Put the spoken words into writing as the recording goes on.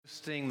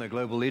hosting the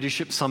Global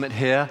Leadership Summit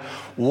here.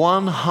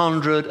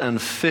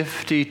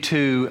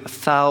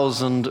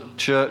 152,000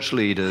 church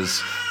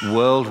leaders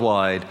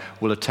worldwide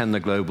will attend the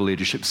Global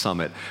Leadership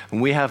Summit.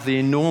 And we have the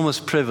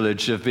enormous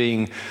privilege of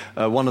being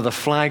one of the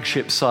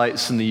flagship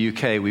sites in the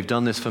UK. We've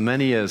done this for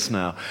many years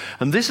now.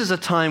 And this is a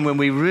time when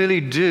we really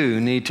do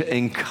need to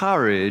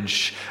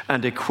encourage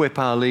and equip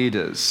our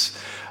leaders.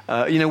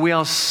 We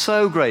are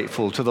so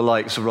grateful to the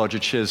likes of Roger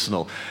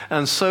Chisnell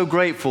and so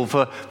grateful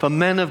for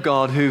men of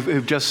God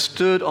who've just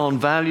stood on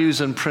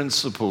values and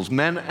principles,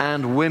 men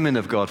and women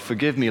of God,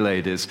 forgive me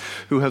ladies,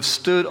 who have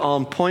stood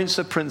on points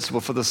of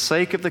principle for the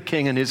sake of the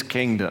King and his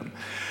kingdom.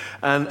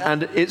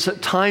 And it's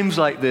at times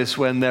like this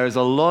when there is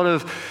a lot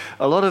of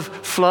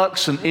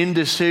flux and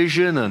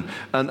indecision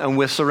and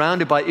we're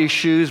surrounded by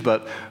issues,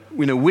 but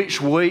which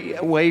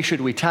way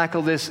should we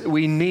tackle this?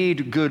 We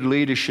need good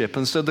leadership.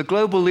 And so the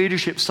Global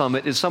Leadership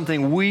Summit is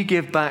something we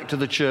give back to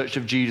the Church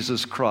of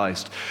Jesus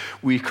Christ.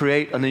 We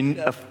create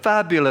a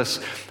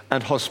fabulous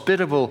and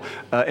hospitable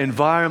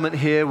environment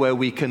here where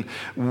we can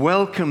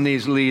welcome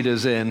these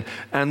leaders in,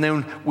 and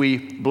then we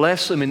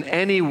bless them in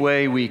any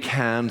way we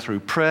can through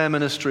prayer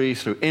ministry,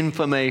 through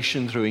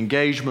information, through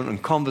engagement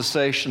and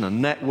conversation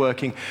and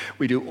networking.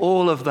 We do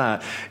all of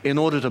that in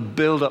order to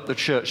build up the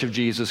Church of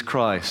Jesus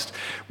Christ.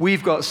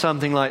 We've got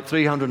something like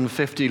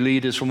 350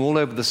 leaders from all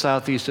over the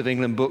southeast of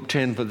England booked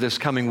in for this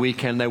coming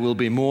weekend. There will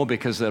be more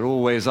because there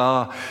always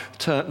are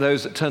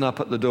those that turn up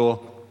at the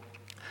door.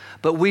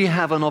 But we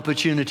have an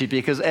opportunity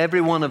because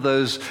every one of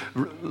those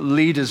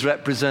leaders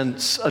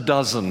represents a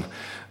dozen,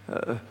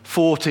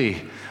 40,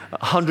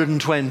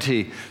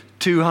 120,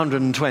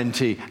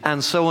 220,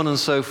 and so on and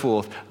so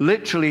forth.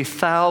 Literally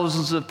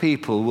thousands of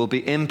people will be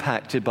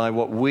impacted by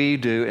what we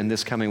do in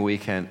this coming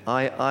weekend.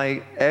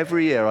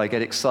 Every year I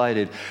get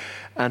excited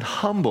and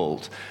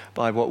humbled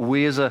by what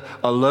we as a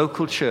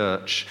local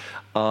church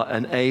are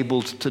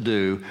enabled to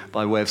do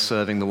by way of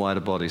serving the wider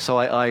body. So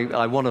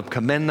I want to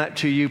commend that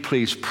to you.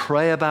 Please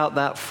pray about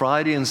that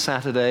Friday and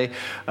Saturday.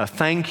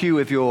 Thank you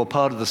if you're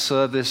part of the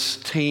service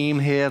team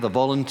here, the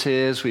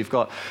volunteers. We've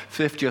got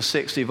 50 or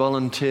 60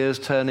 volunteers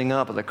turning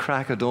up at the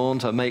crack of dawn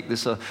to make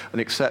this an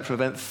etc.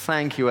 event.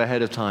 Thank you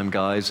ahead of time,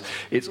 guys.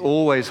 It's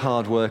always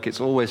hard work. It's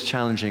always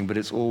challenging, but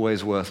it's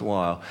always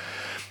worthwhile.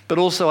 But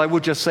also, I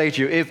would just say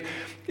to you,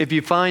 if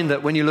you find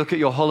that when you look at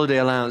your holiday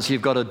allowance,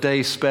 you've got a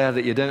day spare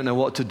that you don't know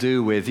what to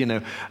do with,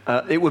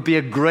 it would be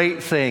a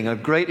great thing, a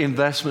great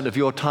investment of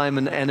your time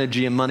and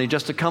energy and money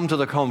just to come to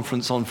the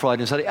conference on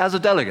Friday and Saturday as a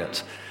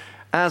delegate.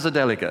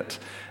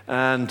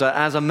 And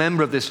as a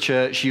member of this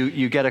church,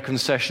 you get a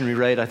concessionary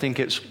rate. I think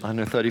it's,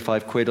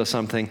 35 quid or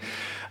something.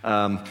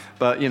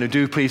 But,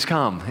 do please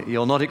come.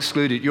 You're not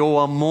excluded. You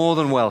are more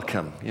than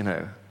welcome,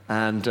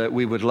 And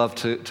we would love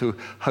to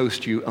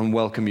host you and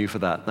welcome you for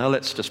that. Now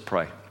let's just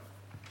pray.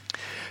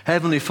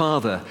 Heavenly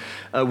Father,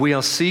 we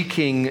are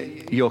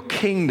seeking your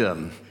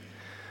kingdom.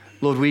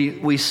 Lord,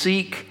 we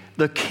seek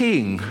the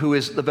King who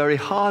is at the very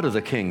heart of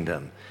the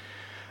kingdom.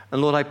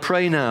 And Lord, I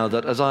pray now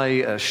that as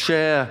I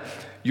share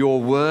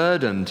your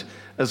word and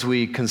as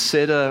we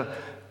consider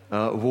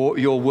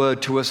your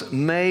word to us,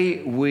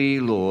 may we,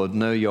 Lord,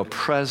 know your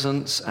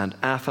presence and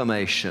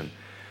affirmation.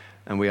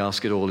 And we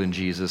ask it all in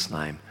Jesus'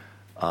 name.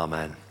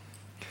 Amen.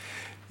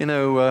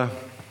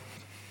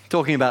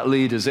 Talking about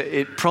leaders,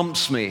 it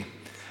prompts me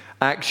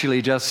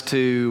actually just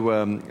to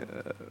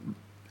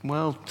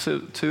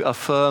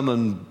affirm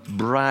and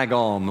brag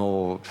on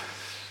or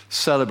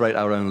celebrate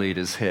our own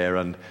leaders here.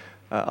 And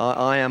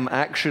I am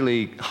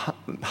actually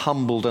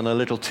humbled and a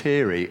little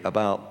teary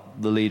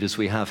about the leaders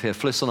we have here.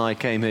 Fliss and I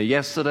came here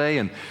yesterday,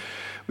 and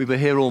we were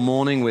here all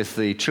morning with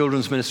the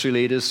children's ministry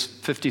leaders,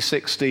 50,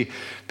 60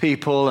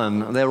 people,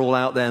 and they're all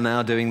out there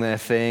now doing their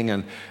thing.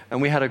 And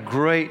we had a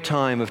great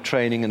time of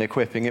training and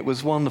equipping. It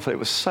was wonderful. It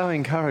was so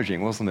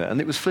encouraging, wasn't it? And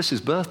it was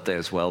Fliss's birthday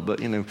as well, but,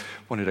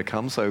 wanted to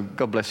come. So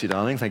God bless you,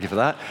 darling. Thank you for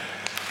that.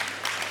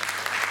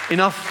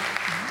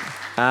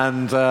 Enough.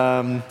 And,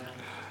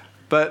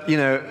 but,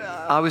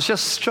 I was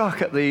just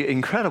struck at the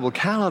incredible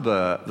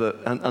caliber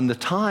and the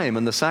time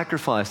and the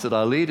sacrifice that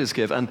our leaders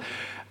give. And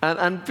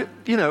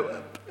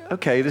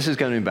okay, this is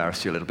going to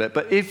embarrass you a little bit,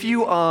 but if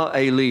you are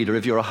a leader,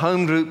 if you're a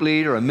home group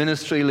leader, a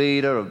ministry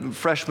leader, a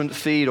refreshment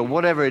feed, or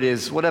whatever it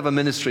is, whatever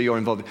ministry you're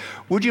involved in,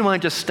 would you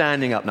mind just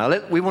standing up now?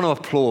 We want to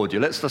applaud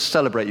you. Let's just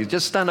celebrate you.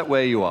 Just stand up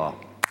where you are.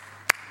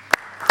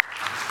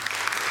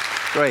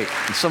 Great.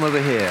 And some over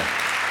here.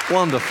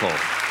 Wonderful.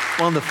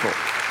 Wonderful.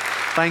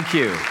 Thank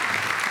you.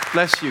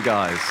 Bless you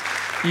guys.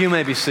 You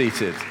may be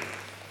seated.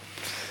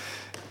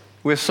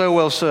 We're so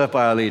well served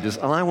by our leaders,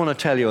 and I want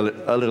to tell you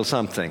a little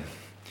something.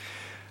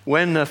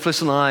 When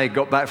Fliss and I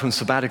got back from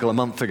sabbatical a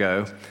month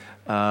ago,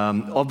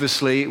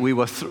 obviously we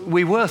were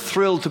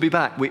thrilled to be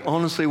back. We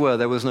honestly were.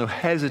 There was no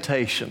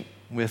hesitation.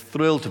 We're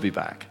thrilled to be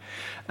back.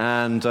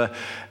 And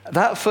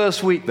that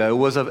first week, though,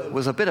 was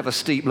a bit of a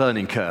steep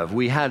learning curve.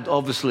 We had,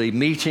 obviously,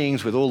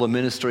 meetings with all the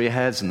ministry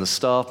heads and the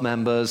staff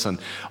members. And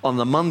on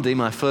the Monday,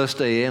 my first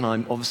day in, I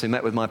obviously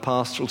met with my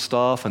pastoral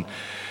staff.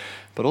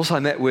 But also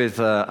I met with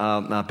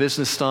our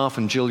business staff,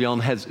 and Jill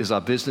Yon is our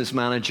business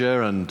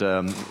manager, and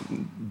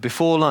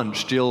before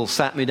lunch, Jill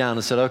sat me down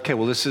and said, okay,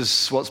 well, this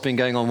is what's been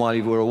going on while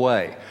you were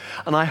away.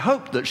 And I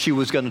hoped that she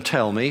was going to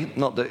tell me,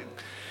 not that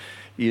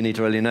you need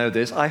to really know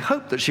this, I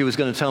hoped that she was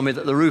going to tell me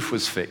that the roof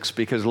was fixed,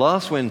 because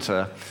last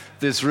winter,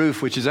 this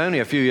roof, which is only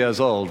a few years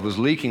old, was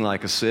leaking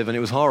like a sieve, and it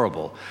was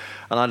horrible.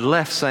 And I'd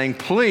left saying,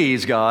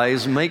 please,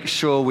 guys, make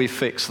sure we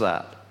fix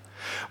that.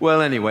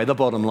 Well, anyway, the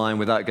bottom line,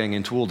 without going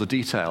into all the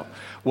detail,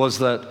 was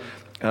that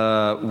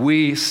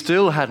we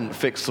still hadn't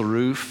fixed the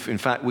roof. In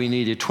fact, we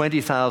needed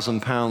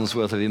 £20,000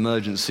 worth of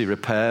emergency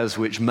repairs,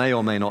 which may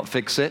or may not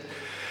fix it.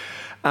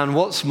 And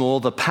what's more,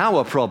 the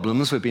power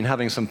problems, we've been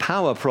having some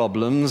power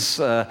problems,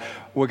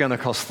 were going to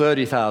cost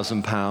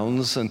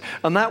 £30,000.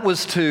 And that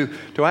was to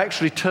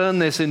actually turn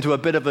this into a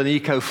bit of an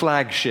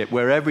eco-flagship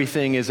where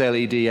everything is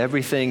LED,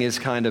 everything is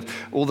kind of,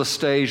 all the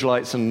stage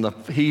lights and the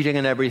heating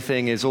and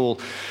everything is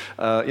all,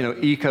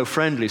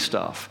 eco-friendly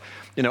stuff.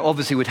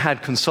 Obviously we'd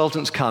had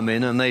consultants come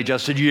in and they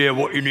just said, yeah,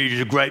 what you need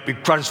is a great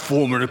big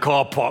transformer in a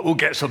car park. We'll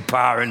get some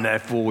power in there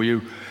for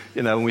you.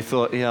 And we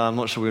thought, yeah, I'm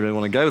not sure we really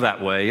want to go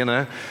that way,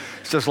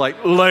 It's just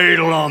like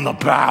ladle on the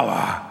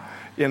power,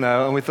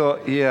 and we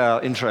thought,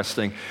 yeah,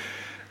 interesting.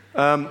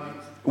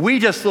 We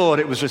just thought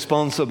it was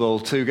responsible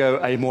to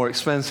go a more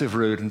expensive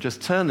route and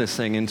just turn this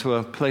thing into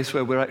a place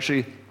where we're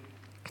actually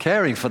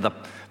caring for the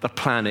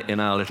planet in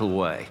our little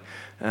way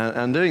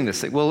and doing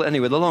this thing. Well,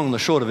 anyway, the long and the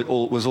short of it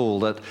all was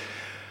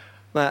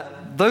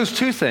that those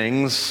two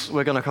things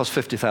were going to cost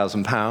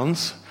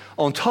 £50,000.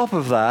 On top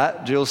of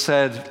that, Jill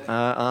said,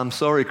 I'm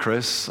sorry,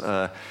 Chris,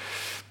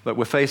 but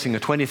we're facing a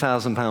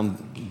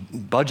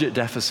 £20,000 budget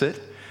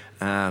deficit.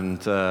 And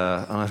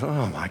I thought,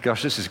 oh my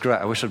gosh, this is great.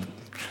 I wish I'd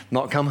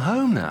not come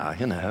home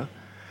now,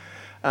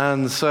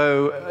 And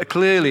so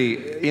clearly,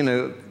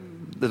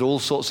 that all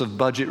sorts of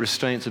budget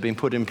restraints have been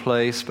put in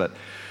place, but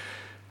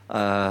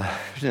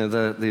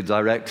the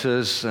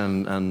directors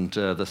and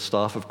the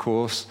staff, of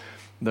course,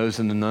 those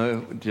in the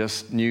know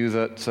just knew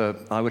that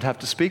I would have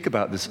to speak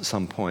about this at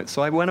some point.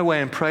 So I went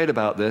away and prayed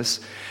about this,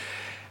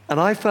 and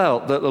I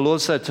felt that the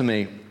Lord said to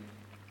me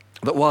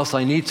that whilst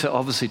I need to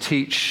obviously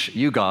teach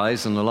you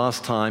guys, and the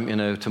last time,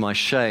 to my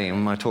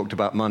shame, I talked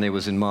about money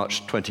was in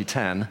March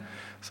 2010,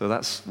 so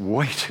that's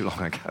way too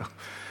long ago.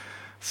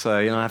 So,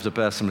 I have to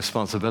bear some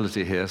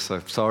responsibility here, so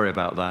sorry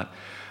about that.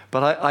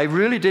 But I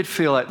really did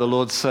feel like the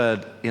Lord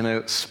said,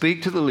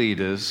 speak to the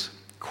leaders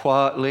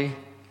quietly.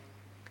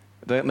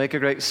 Don't make a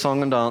great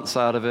song and dance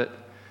out of it.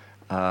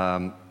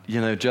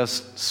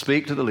 Just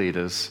speak to the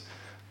leaders,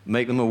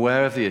 make them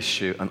aware of the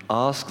issue, and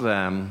ask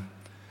them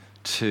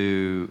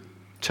to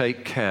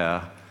take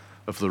care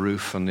of the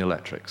roof and the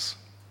electrics.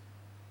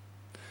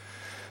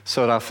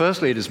 So at our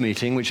first leaders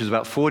meeting, which was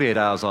about 48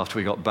 hours after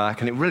we got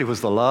back, and it really was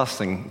the last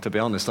thing, to be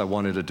honest, I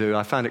wanted to do.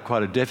 I found it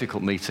quite a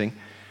difficult meeting.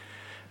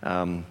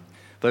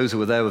 Those who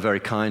were there were very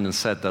kind and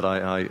said that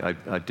I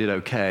did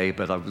okay,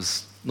 but I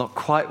was not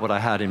quite what I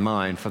had in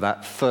mind for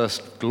that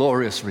first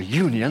glorious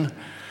reunion.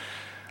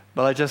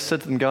 But I just said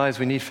to them, guys,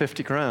 we need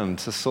 50 grand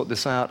to sort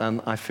this out.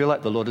 And I feel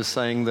like the Lord is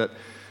saying that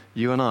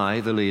you and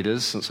I, the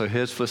leaders, and so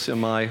here's Felicity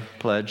and my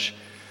pledge,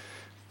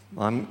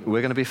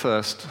 we're going to be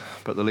first,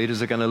 but the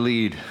leaders are going to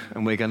lead,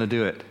 and we're going to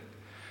do it.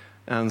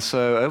 And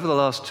so over the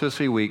last 2 or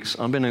 3 weeks,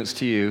 unbeknownst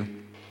to you,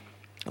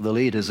 the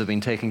leaders have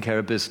been taking care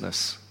of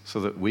business so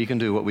that we can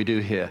do what we do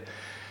here.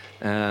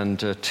 And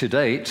to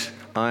date,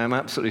 I am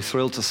absolutely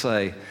thrilled to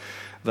say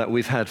that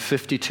we've had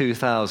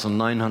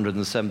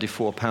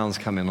 £52,974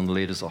 come in on the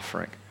leaders'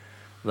 offering.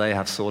 They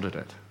have sorted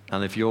it.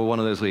 And if you're one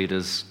of those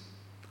leaders,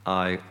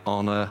 I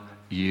honor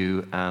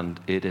you, and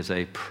it is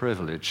a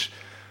privilege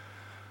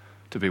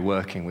to be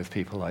working with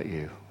people like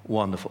you.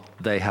 Wonderful.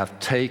 They have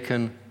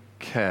taken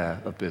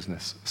care of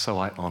business, so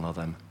I honor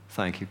them.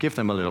 Thank you. Give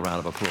them a little round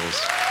of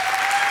applause.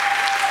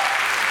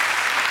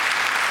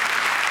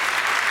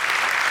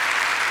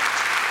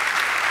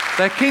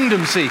 They're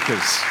kingdom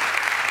seekers.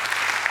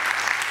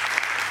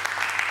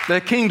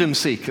 They're kingdom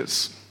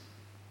seekers.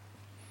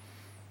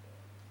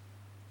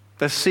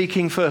 They're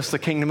seeking first the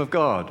kingdom of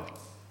God.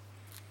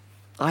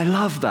 I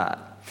love that.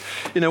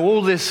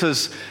 All this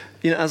has,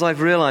 as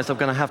I've realized I'm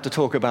going to have to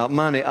talk about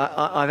money,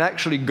 I've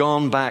actually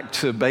gone back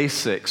to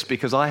basics,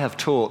 because I have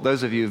taught,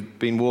 those of you who've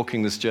been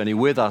walking this journey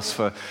with us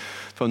for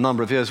a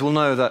number of years will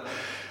know that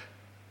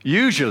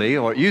usually,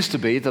 or it used to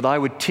be, that I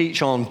would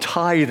teach on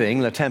tithing,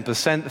 the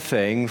 10%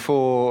 thing,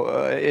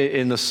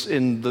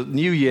 in the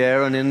new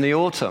year and in the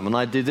autumn. And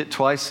I did it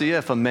twice a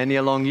year for many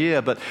a long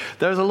year. But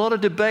there's a lot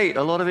of debate,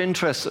 a lot of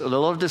interest, a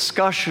lot of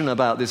discussion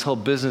about this whole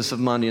business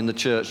of money in the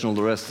church and all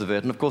the rest of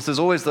it. And of course, there's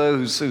always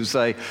those who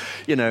say,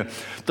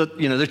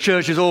 the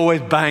church is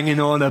always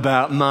banging on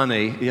about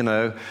money,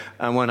 and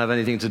won't have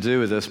anything to do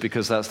with this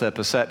because that's their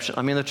perception.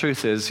 I mean, the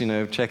truth is,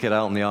 check it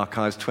out in the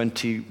archives,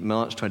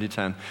 March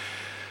 2010.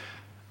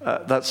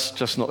 That's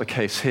just not the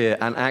case here,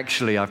 and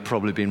actually I've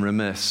probably been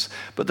remiss.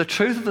 But the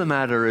truth of the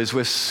matter is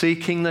we're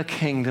seeking the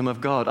kingdom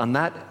of God, and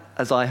that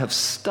as I have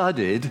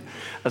studied,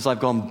 as I've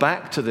gone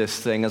back to this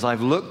thing, as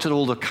I've looked at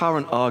all the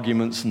current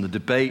arguments and the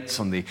debates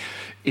on the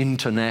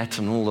internet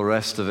and all the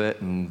rest of it,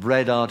 and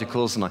read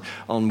articles, and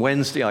on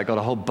Wednesday I got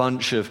a whole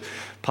bunch of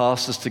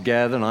pastors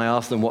together, and I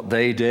asked them what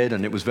they did,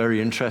 and it was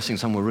very interesting.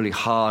 Some were really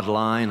hard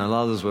line, and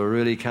others were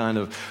really kind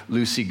of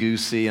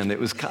loosey-goosey, and it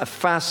was kind of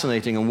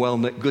fascinating and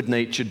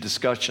good-natured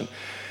discussion.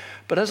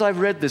 But as I've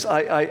read this,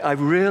 I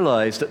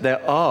realized that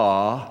there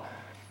are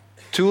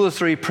 2 or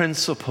 3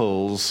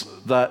 principles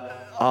that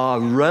are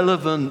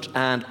relevant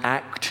and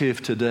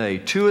active today.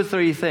 2 or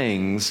 3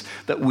 things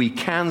that we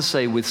can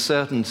say with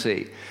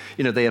certainty.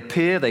 You know,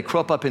 they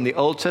crop up in the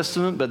Old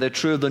Testament, but they're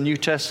true of the New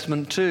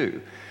Testament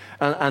too.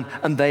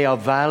 And they are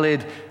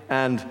valid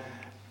and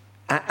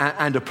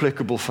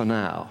applicable for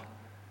now.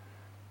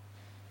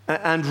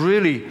 And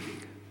really,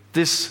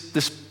 this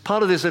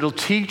part of this little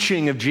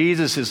teaching of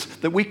Jesus is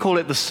that we call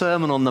it the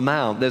Sermon on the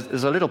Mount.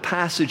 There's a little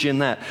passage in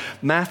that.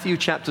 Matthew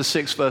chapter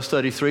 6, verse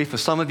 33. For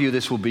some of you,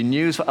 this will be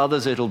news. For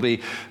others, it'll be,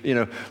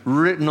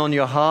 written on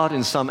your heart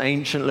in some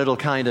ancient little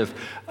kind of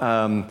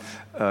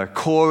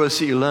chorus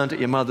that you learned at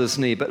your mother's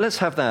knee. But let's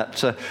have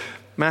that.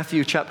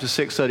 Matthew chapter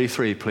 6,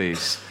 33,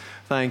 please.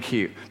 Thank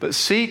you. But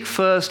seek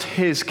first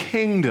his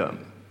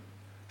kingdom.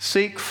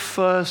 Seek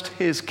first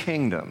his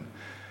kingdom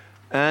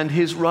and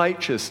his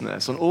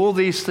righteousness, and all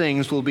these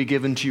things will be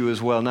given to you as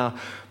well. Now,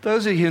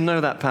 those of you who know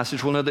that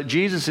passage will know that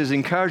Jesus is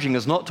encouraging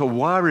us not to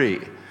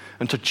worry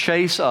and to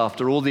chase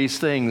after all these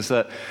things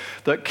that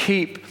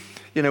keep,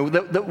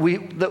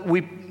 that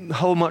we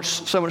hold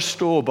so much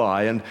store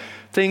by, and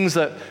things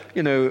that,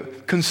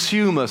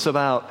 consume us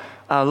about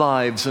our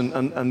lives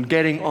and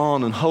getting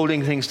on and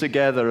holding things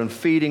together and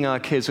feeding our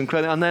kids and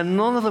clothing. And then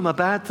none of them are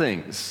bad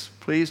things.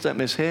 Please don't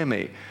mishear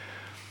me.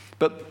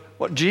 But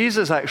what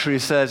Jesus actually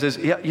says is,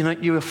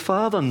 your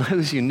Father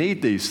knows you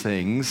need these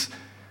things,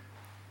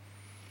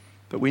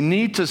 but we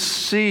need to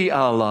see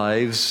our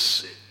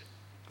lives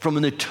from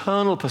an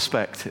eternal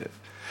perspective.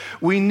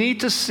 We need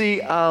to see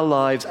our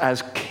lives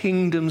as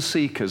kingdom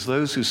seekers,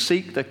 those who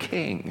seek the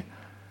King,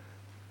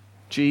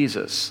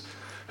 Jesus,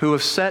 who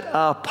have set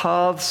our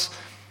paths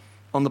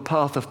on the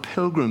path of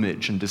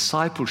pilgrimage and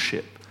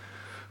discipleship,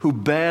 who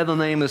bear the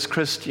name as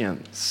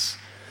Christians.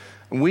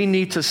 We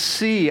need to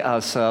see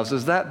ourselves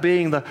as that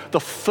being the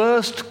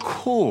first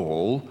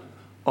call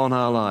on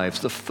our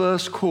lives, the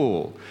first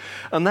call.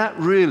 And that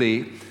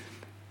really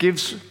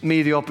gives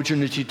me the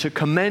opportunity to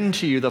commend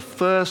to you the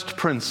first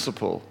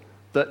principle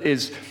that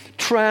is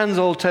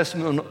trans-Old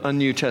Testament and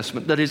New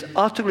Testament, that is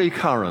utterly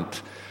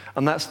current,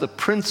 and that's the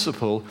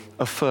principle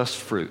of first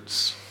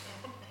fruits.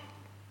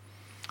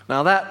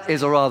 Now that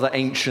is a rather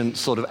ancient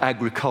sort of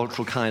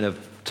agricultural kind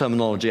of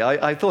terminology.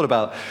 I thought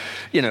about,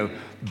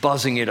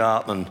 buzzing it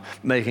up and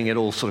making it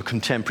all sort of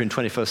contemporary in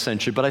 21st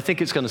century, but I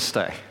think it's going to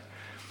stay.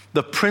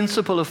 The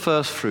principle of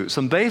first fruits.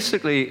 And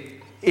basically,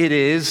 it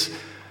is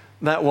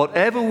that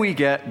whatever we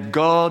get,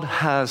 God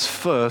has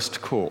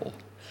first call,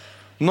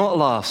 not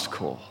last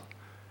call.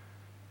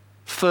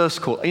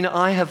 First call.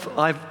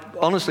 I've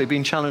honestly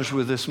been challenged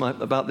with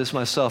about this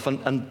myself,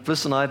 and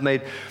listen, I've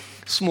made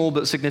small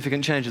but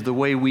significant changes the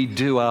way we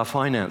do our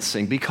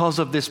financing because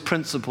of this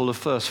principle of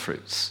first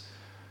fruits.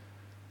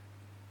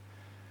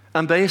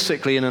 And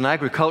basically, in an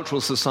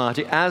agricultural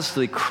society, as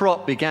the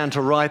crop began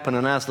to ripen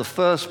and as the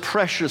first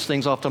precious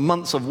things after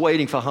months of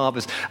waiting for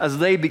harvest, as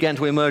they began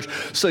to emerge,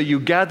 so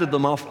you gathered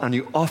them off and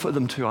you offered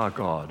them to our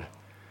God.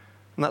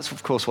 And that's,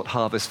 of course, what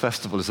Harvest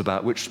Festival is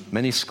about, which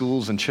many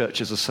schools and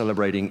churches are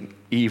celebrating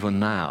even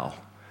now.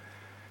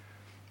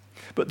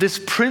 But this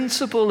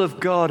principle of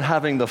God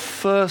having the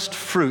first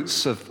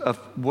fruits of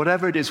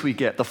whatever it is we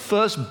get, the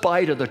first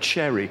bite of the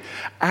cherry,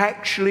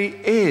 actually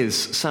is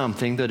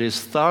something that is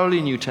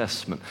thoroughly New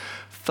Testament,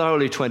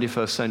 thoroughly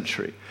 21st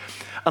century.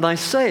 And I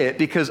say it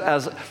because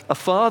as a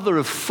father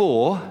of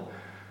 4,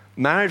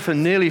 married for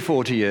nearly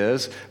 40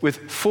 years,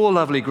 with 4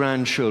 lovely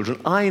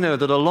grandchildren, I know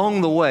that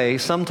along the way,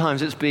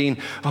 sometimes it's been,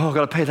 I've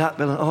got to pay that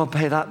bill, and I'll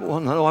pay that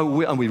one,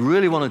 and we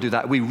really want to do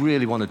that, we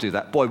really want to do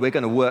that. Boy, we're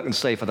going to work and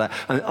save for that.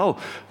 And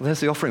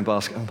there's the offering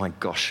basket. Oh my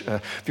gosh,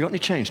 have you got any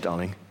change,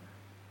 darling?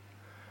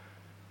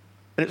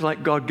 And it's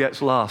like God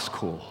gets last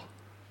call,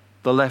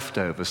 the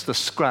leftovers, the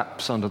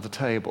scraps under the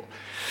table.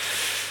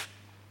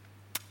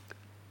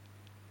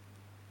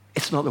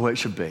 It's not the way it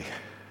should be.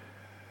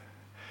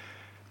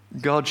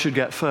 God should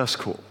get first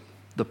call,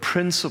 the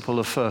principle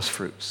of first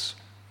fruits.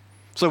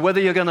 So whether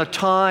you're going to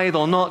tithe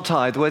or not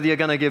tithe, whether you're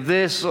going to give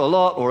this a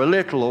lot or a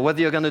little, or whether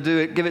you're going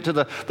to give it to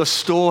the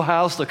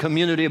storehouse, the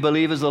community of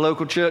believers, the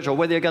local church, or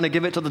whether you're going to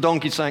give it to the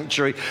donkey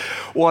sanctuary,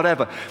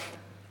 whatever,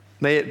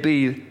 may it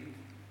be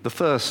the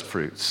first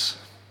fruits,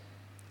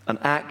 an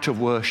act of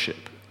worship.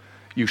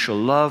 You shall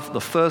love, the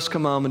first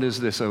commandment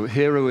is this, O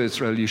hear, O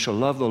Israel, you shall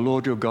love the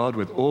Lord your God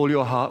with all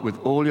your heart, with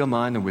all your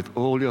mind, and with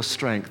all your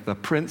strength. The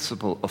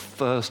principle of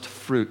first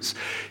fruits.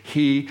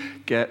 He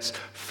gets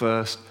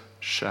first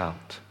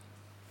shout.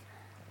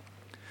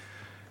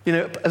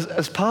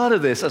 As part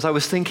of this, as I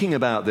was thinking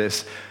about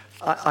this,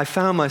 I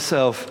found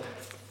myself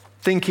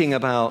thinking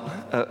about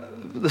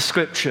the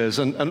scriptures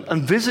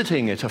and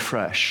visiting it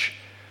afresh.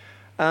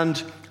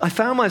 And I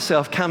found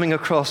myself coming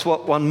across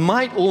what one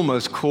might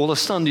almost call a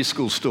Sunday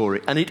school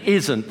story, and it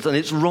isn't, and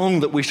it's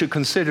wrong that we should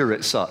consider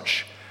it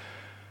such.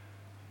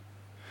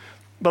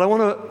 But I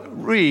want to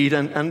read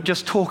and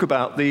just talk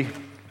about the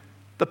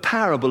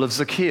parable of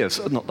Zacchaeus.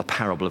 Not the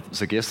parable of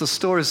Zacchaeus, the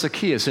story of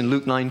Zacchaeus in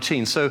Luke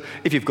 19. So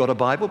if you've got a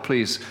Bible,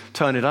 please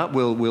turn it up.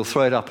 We'll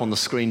throw it up on the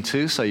screen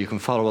too so you can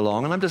follow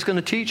along. And I'm just going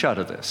to teach out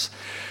of this.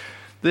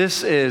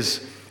 This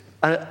is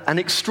an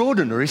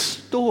extraordinary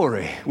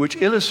story which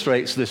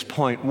illustrates this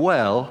point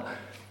well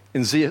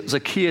in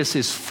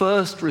Zacchaeus'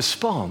 first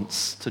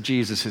response to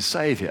Jesus, his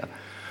Savior,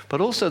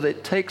 but also that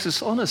it takes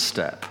us on a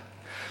step.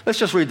 Let's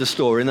just read the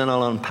story and then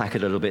I'll unpack it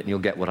a little bit and you'll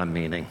get what I'm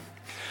meaning.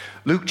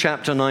 Luke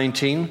chapter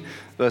 19,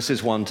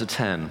 verses 1 to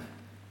 10.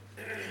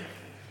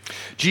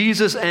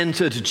 Jesus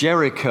entered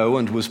Jericho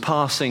and was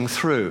passing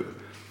through.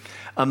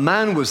 A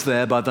man was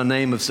there by the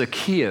name of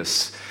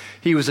Zacchaeus.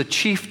 He was a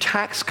chief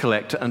tax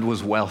collector and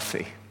was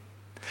wealthy.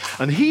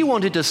 And he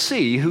wanted to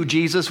see who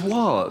Jesus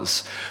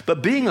was,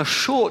 but being a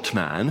short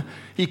man,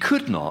 he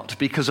could not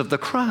because of the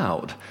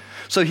crowd.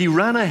 So he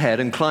ran ahead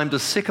and climbed a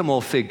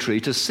sycamore fig tree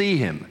to see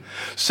him,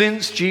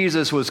 since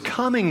Jesus was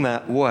coming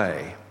that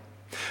way.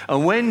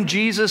 And when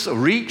Jesus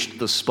reached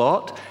the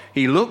spot,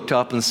 he looked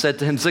up and said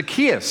to him,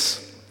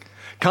 "Zacchaeus,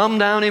 come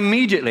down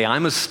immediately. I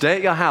must stay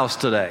at your house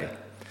today."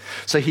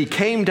 So he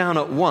came down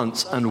at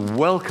once and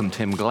welcomed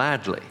him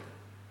gladly.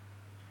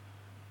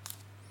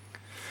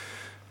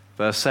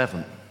 Verse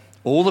 7.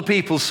 All the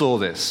people saw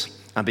this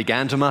and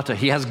began to mutter,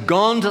 "He has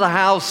gone to the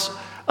house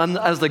and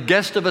as the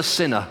guest of a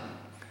sinner."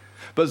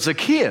 But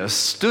Zacchaeus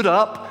stood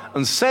up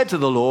and said to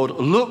the Lord,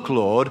 "Look,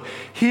 Lord,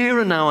 here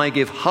and now I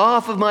give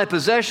half of my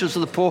possessions to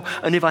the poor,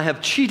 and if I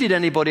have cheated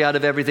anybody out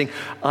of everything,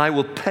 I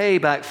will pay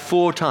back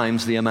 4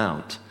 times the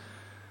amount."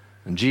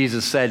 And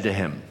Jesus said to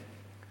him,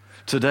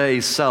 "Today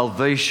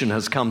salvation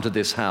has come to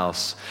this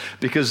house,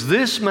 because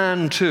this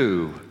man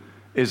too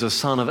is a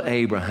son of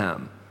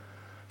Abraham.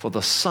 For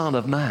the Son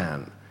of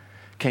Man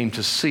came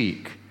to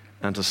seek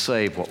and to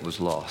save what was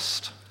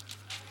lost."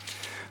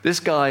 This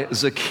guy,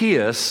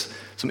 Zacchaeus,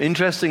 some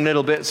interesting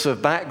little bits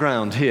of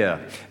background here.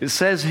 It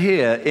says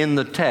here in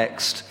the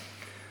text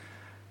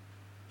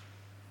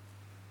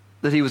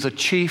that he was a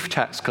chief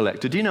tax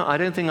collector. Do you know, I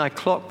don't think I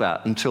clocked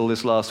that until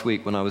this last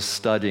week when I was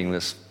studying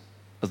this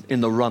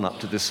in the run-up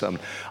to this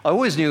sermon. I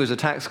always knew he was a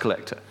tax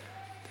collector,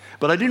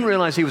 but I didn't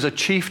realize he was a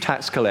chief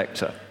tax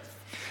collector.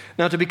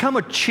 Now, to become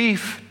a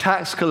chief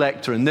tax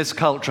collector in this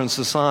culture and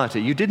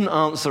society, you didn't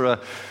answer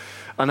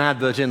an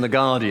advert in The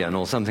Guardian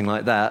or something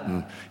like that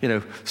and,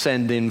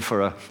 send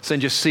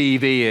your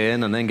CV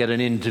in and then get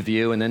an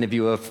interview, and then if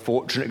you were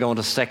fortunate, go on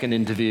to second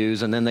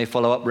interviews, and then they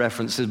follow up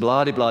references,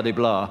 blah, de, blah, de,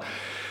 blah.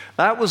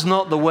 That was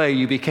not the way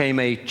you became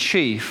a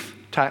chief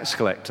tax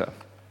collector.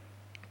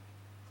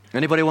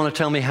 Anybody want to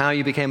tell me how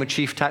you became a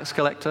chief tax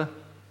collector?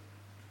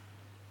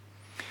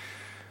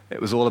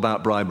 It was all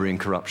about bribery and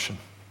corruption.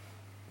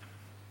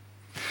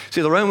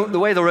 See, the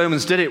way the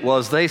Romans did it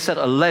was they set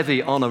a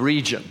levy on a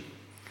region,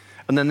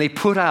 and then they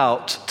put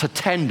out to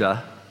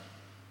tender,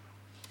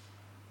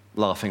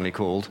 laughingly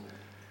called,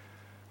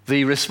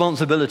 the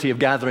responsibility of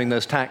gathering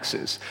those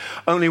taxes.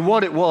 Only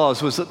what it was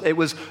that it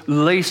was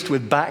laced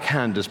with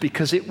backhanders,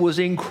 because it was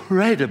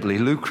incredibly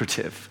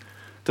lucrative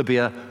to be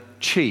a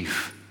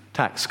chief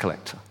tax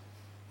collector.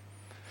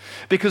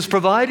 Because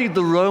provided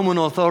the Roman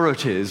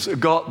authorities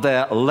got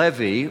their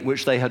levy,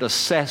 which they had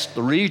assessed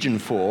the region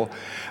for,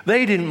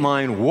 they didn't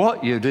mind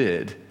what you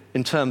did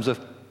in terms of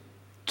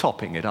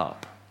topping it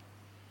up.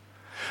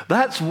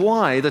 That's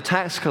why the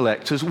tax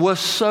collectors were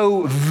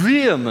so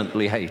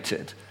vehemently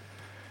hated.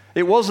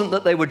 It wasn't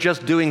that they were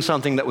just doing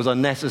something that was a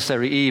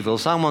necessary evil.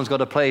 Someone's got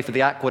to pay for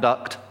the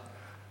aqueduct,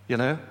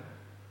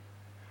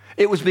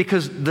 It was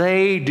because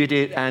they did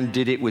it and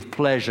did it with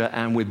pleasure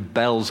and with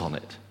bells on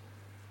it.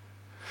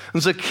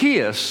 And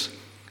Zacchaeus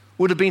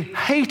would have been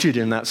hated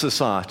in that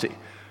society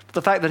for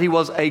the fact that he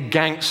was a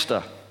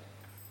gangster.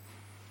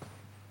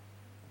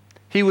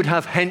 He would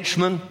have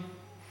henchmen.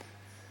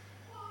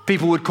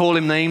 People would call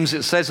him names.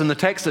 It says in the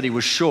text that he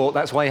was short.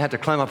 That's why he had to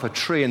climb up a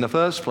tree in the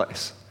first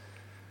place.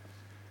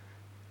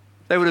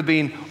 There would have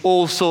been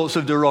all sorts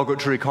of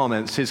derogatory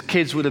comments. His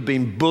kids would have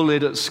been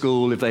bullied at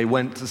school if they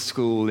went to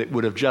school. It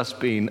would have just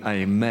been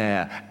a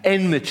mere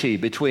enmity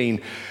between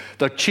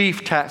the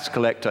chief tax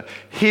collector,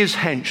 his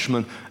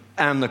henchmen,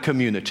 and the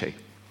community.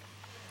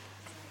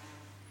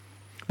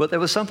 But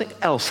there was something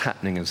else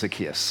happening in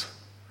Zacchaeus.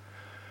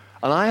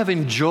 And I have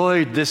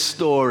enjoyed this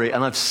story,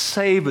 and I've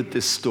savored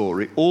this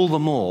story all the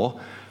more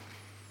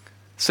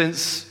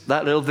since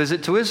that little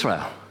visit to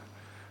Israel.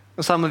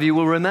 And some of you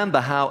will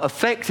remember how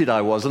affected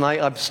I was, and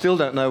I still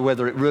don't know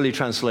whether it really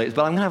translates,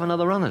 but I'm going to have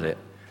another run at it.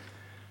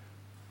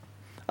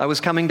 I was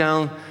coming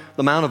down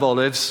the Mount of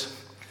Olives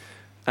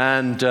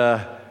and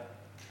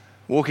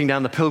walking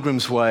down the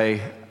Pilgrim's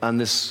Way, and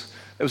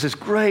there was this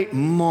great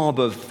mob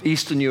of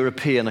Eastern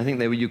European, I think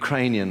they were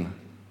Ukrainian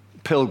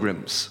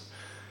pilgrims.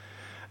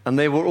 And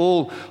they were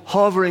all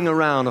hovering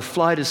around a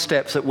flight of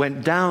steps that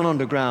went down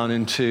underground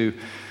into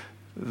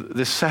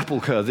this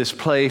sepulchre, this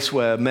place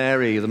where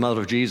Mary, the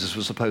mother of Jesus,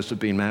 was supposed to have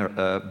been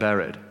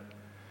buried.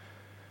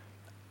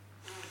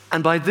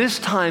 And by this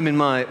time in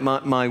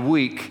my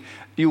week,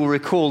 you will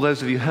recall,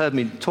 those of you who heard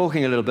me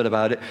talking a little bit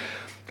about it,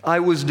 I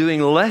was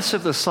doing less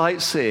of the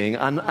sightseeing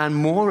and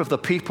more of the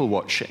people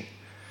watching,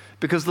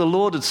 because the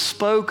Lord had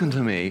spoken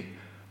to me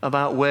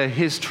about where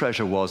his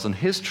treasure was, and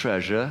his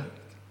treasure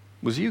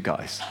was you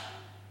guys.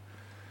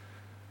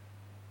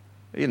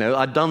 You know,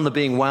 I'd done the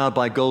being wowed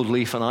by gold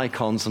leaf and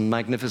icons, and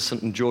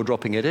magnificent and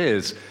jaw-dropping it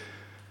is.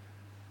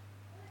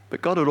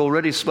 But God had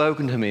already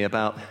spoken to me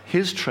about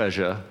his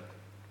treasure,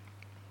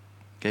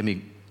 gave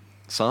me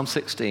Psalm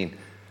 16,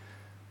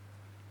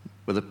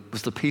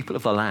 was the people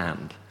of the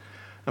land.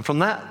 And from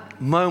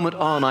that moment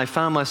on, I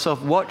found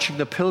myself watching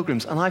the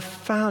pilgrims, and I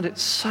found it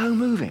so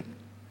moving.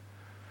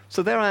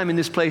 So there I am in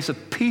this place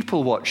of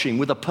people watching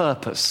with a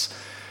purpose.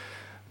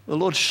 The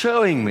Lord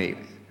showing me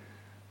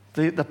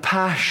the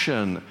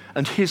passion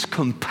and his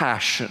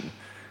compassion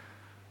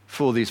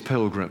for these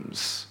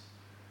pilgrims.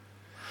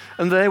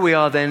 And there we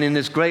are then in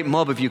this great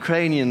mob of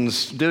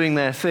Ukrainians doing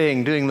their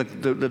thing, doing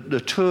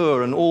the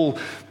tour, and all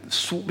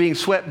being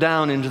swept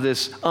down into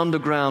this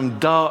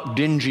underground, dark,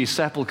 dingy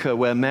sepulchre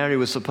where Mary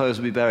was supposed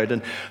to be buried.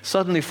 And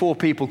suddenly 4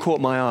 people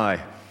caught my eye.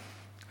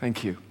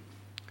 Thank you.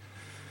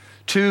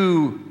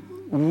 2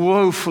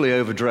 woefully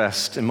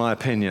overdressed, in my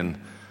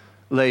opinion,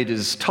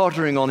 ladies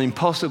tottering on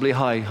impossibly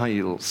high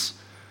heels,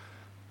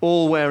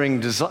 all wearing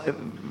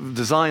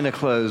designer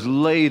clothes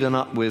laden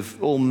up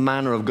with all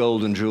manner of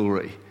gold and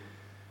jewelry,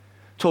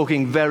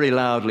 talking very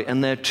loudly,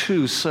 and their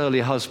 2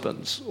 surly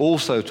husbands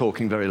also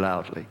talking very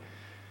loudly,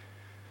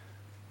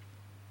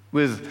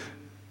 with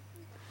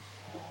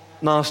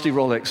nasty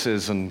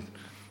Rolexes and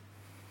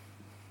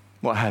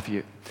what have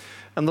you.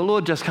 And the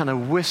Lord just kind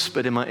of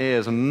whispered in my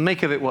ears, and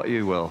make of it what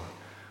you will.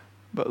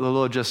 But the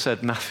Lord just said,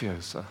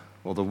 mafiosa,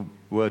 or the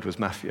word was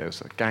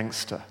mafiosa,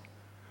 gangster.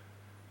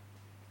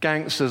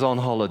 Gangsters on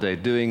holiday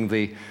doing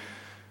the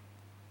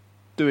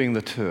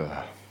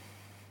tour.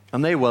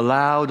 And they were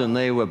loud and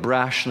they were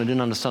brash, and I didn't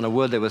understand a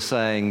word they were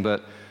saying,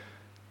 but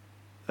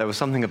there was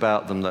something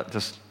about them that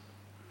just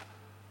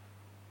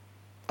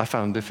I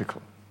found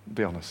difficult, to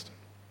be honest.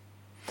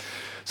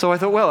 So I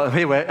thought, well,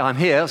 I'm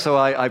here. So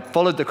I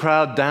followed the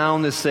crowd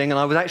down this thing, and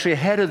I was actually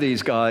ahead of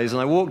these guys,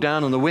 and I walked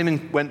down, and the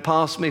women went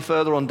past me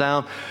further on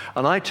down,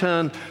 and I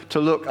turned to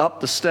look up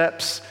the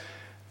steps,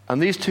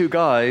 and these 2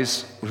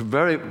 guys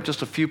were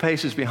just a few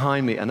paces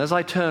behind me, and as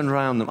I turned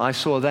around them, I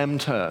saw them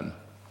turn.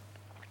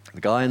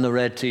 The guy in the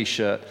red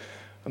T-shirt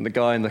and the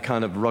guy in the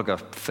kind of rugger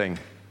thing.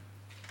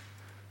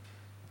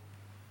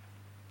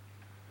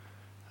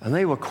 And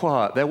they were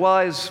quiet. Their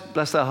wives,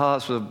 bless their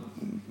hearts, were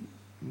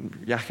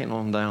yakking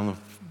on down the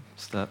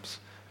steps.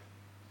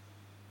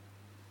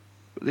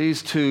 But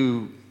these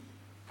 2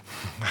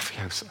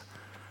 mafiosa,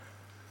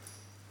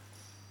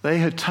 they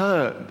had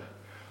turned,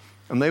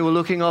 and they were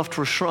looking off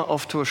to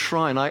a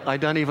shrine. I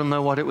don't even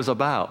know what it was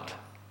about.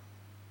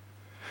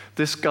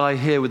 This guy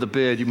here with the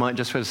beard, you might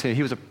just see,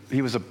 he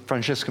was a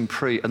Franciscan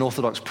priest, an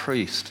Orthodox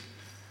priest.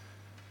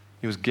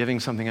 He was giving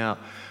something out.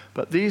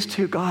 But these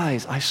 2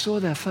 guys, I saw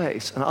their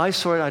face, and I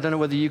saw it, I don't know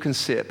whether you can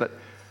see it, but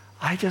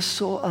I just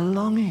saw a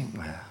longing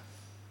there.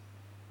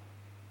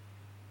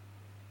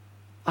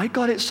 I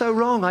got it so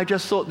wrong. I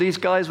just thought these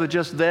guys were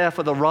just there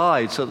for the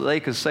ride so that they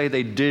could say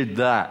they did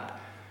that.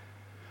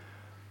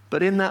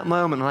 But in that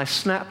moment, I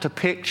snapped a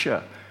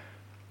picture.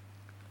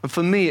 And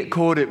for me, it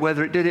caught it,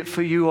 whether it did it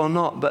for you or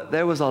not, but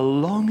there was a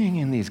longing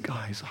in these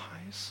guys'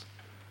 eyes.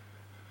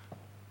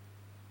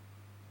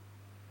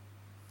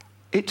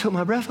 It took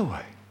my breath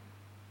away.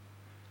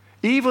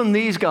 Even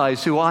these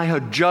guys who I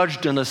had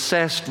judged and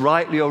assessed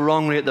rightly or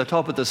wrongly at the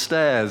top of the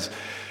stairs,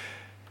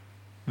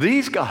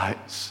 these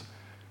guys,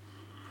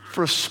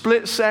 for a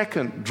split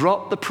second,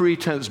 dropped the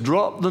pretense,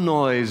 dropped the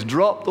noise,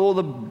 dropped all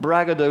the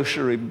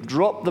braggadociousry,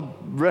 dropped the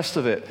rest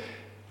of it.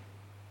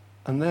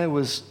 And there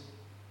was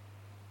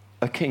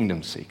a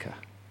kingdom seeker.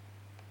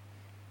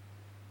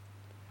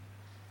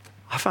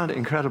 I found it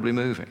incredibly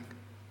moving.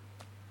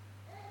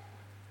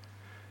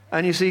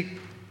 And you see,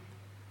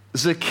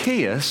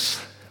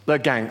 Zacchaeus, the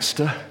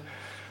gangster,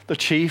 the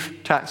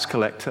chief tax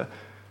collector,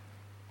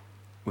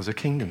 was a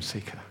kingdom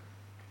seeker.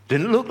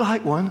 Didn't look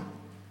like one,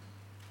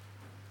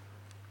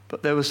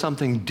 but there was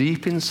something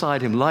deep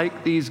inside him,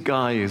 like these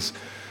guys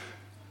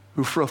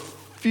who for a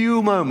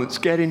few moments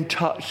get in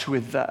touch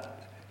with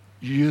that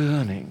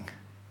yearning,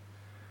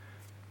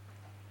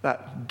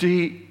 that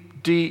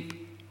deep,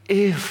 deep,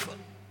 if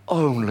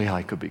only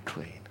I could be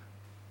clean.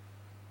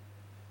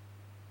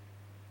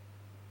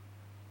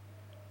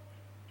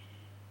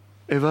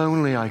 If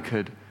only I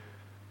could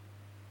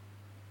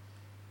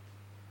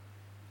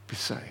be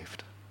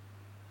saved.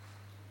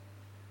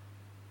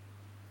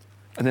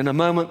 And in a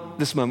moment,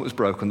 this moment was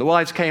broken. The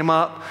wives came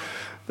up.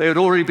 They had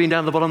already been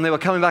down the bottom. They were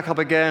coming back up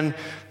again.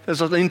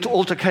 There's an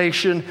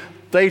altercation.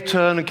 They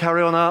turn and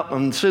carry on up.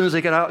 And as soon as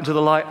they get out into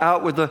the light,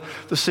 out with the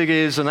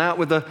ciggies and out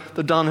with the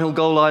Dunhill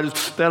gold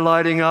lighters, they're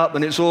lighting up.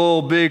 And it's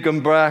all big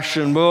and brash.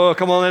 And, oh,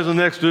 come on, there's the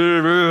next.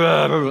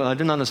 I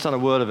didn't understand a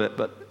word of it,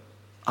 but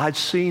I'd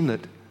seen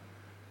it.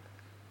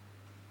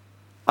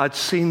 I'd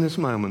seen this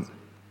moment.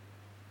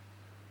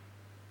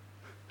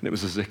 And it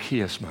was a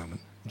Zacchaeus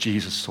moment.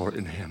 Jesus saw it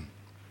in him.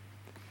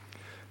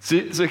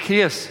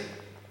 Zacchaeus,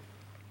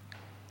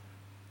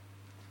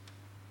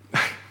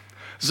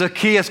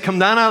 come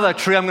down out of that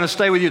tree. I'm going to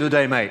stay with you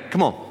today, mate.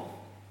 Come on.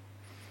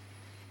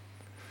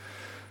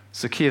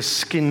 Zacchaeus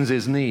skins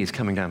his knees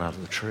coming down out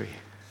of the tree.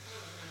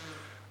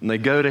 And they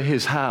go to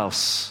his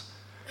house.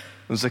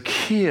 And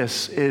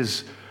Zacchaeus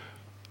is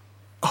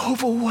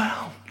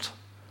overwhelmed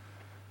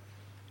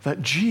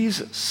that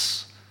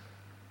Jesus,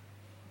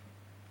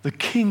 the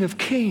King of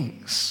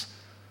Kings,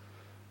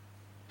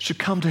 should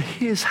come to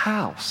his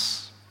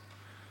house.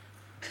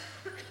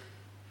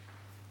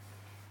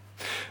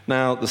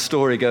 Now, the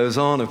story goes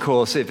on, of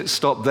course. If it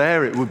stopped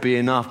there, it would be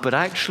enough. But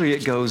actually,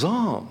 it goes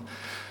on.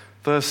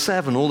 Verse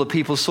 7, all the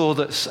people saw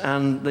this,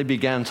 and they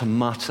began to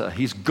mutter.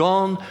 He's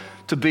gone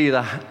to be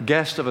the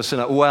guest of a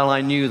sinner. Well,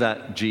 I knew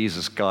that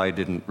Jesus guy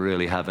didn't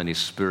really have any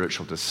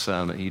spiritual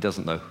discernment. He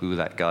doesn't know who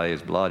that guy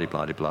is, blah,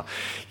 blah, blah, blah.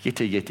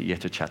 Yitter, yitter,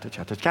 yitter, chatter,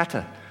 chatter,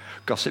 chatter.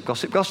 Gossip,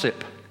 gossip,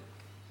 gossip.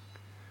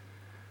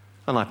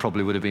 And I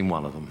probably would have been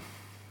one of them.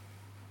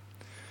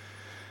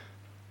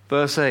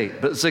 Verse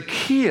 8, but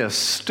Zacchaeus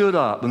stood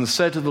up and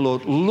said to the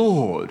Lord,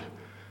 Lord,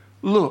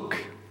 look,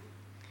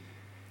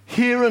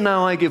 here and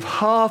now I give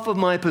half of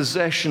my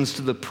possessions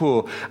to the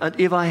poor, and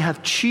if I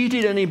have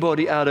cheated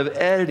anybody out of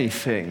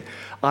anything,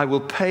 I will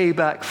pay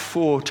back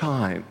 4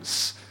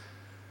 times.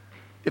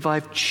 If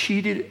I've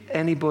cheated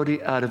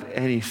anybody out of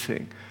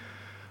anything,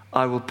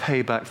 I will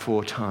pay back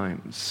 4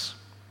 times.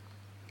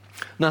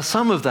 Now,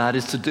 some of that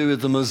is to do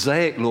with the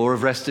Mosaic law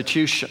of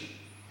restitution.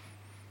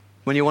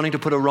 When you're wanting to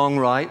put a wrong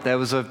right, there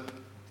was a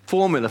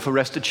formula for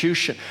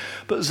restitution.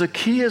 But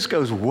Zacchaeus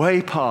goes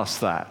way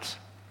past that.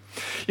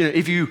 You know,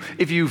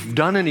 if you've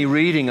done any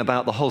reading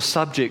about the whole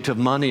subject of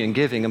money and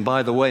giving, and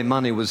by the way,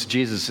 money was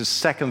Jesus'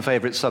 second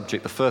favorite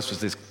subject. The first was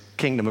this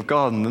kingdom of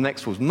God, and the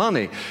next was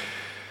money.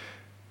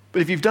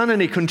 But if you've done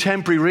any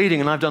contemporary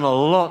reading, and I've done a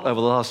lot over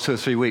the last 2 or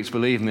 3 weeks,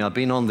 believe me, I've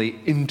been on the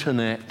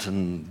internet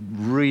and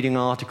reading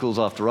articles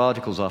after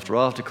articles after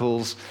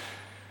articles.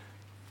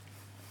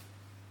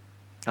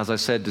 As I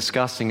said,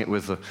 discussing it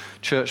with the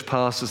church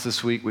pastors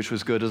this week, which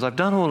was good. As I've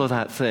done all of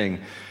that thing,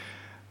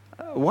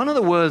 one of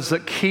the words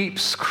that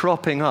keeps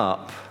cropping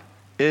up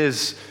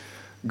is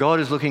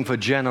God is looking for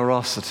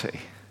generosity.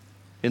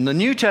 In the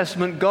New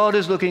Testament, God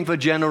is looking for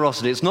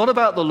generosity. It's not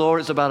about the law,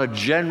 it's about a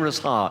generous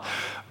heart.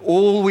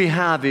 All we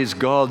have is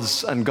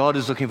God's, and God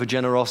is looking for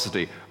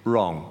generosity.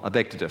 Wrong. I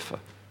beg to differ.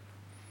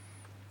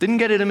 Didn't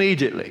get it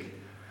immediately.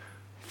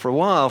 For a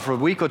while, for a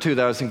week or two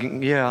there, I was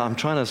thinking, yeah, I'm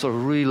trying to sort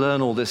of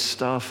relearn all this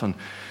stuff. And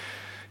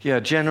yeah,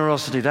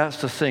 generosity, that's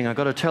the thing. I've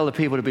got to tell the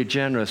people to be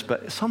generous.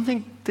 But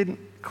something didn't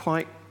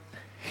quite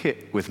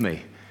hit with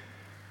me.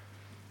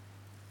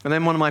 And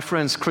then one of my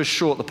friends, Chris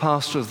Short, the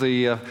pastor of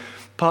the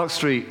Park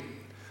Street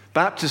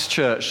Baptist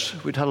Church,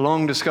 we'd had a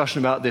long discussion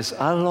about this,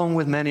 along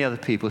with many other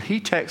people.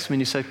 He texted me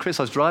and he said, Chris,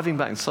 I was driving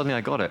back and suddenly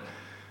I got it.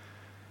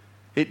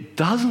 It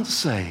doesn't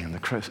say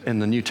in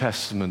the New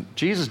Testament,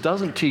 Jesus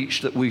doesn't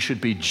teach that we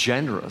should be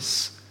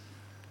generous.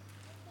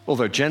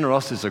 Although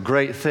generosity is a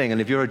great thing,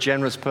 and if you're a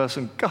generous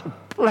person, God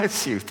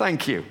bless you,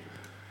 thank you.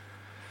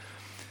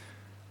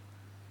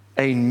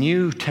 A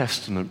New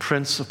Testament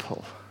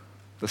principle,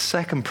 the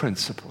second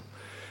principle,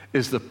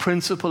 is the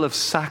principle of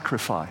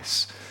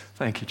sacrifice.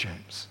 Thank you,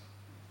 James.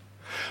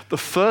 The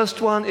first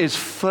one is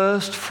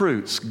first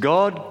fruits.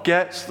 God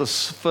gets the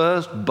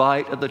first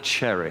bite of the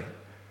cherry.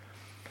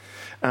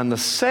 And the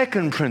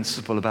second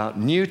principle about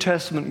New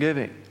Testament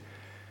giving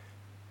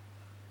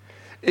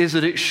is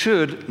that it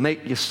should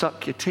make you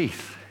suck your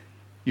teeth.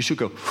 You should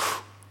go,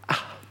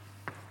 ah.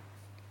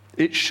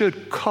 It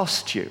should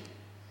cost you.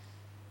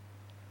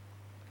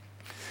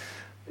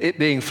 It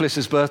being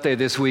Fliss's birthday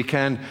this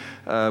weekend,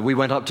 we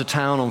went up to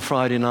town on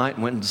Friday night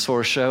and went and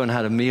saw a show and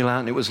had a meal out,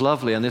 and it was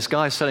lovely. And this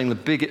guy selling the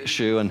Big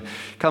Issue and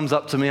comes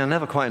up to me. I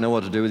never quite know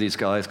what to do with these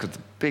guys because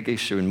the Big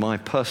Issue, in my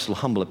personal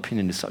humble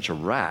opinion, is such a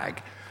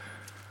rag.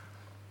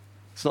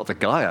 It's not the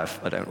guy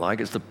I don't like,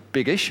 it's the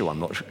Big Issue I'm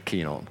not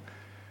keen on.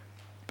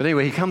 But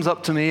anyway, he comes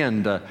up to me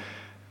and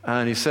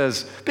he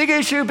says, big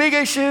issue,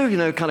 you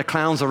know, kind of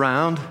clowns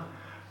around.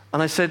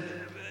 And I said,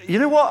 you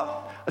know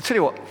what? I'll tell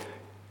you what,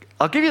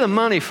 I'll give you the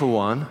money for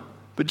one,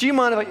 but do you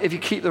mind if you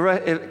keep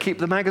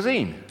the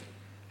magazine?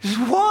 He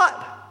says,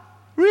 what?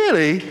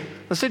 Really?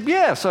 I said,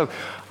 yeah. So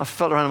I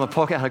felt around in my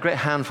pocket, had a great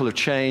handful of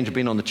change,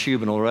 been on the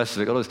tube and all the rest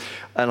of it. And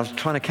I was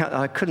trying to count,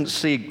 I couldn't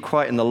see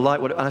quite in the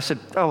light. And I said,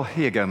 oh,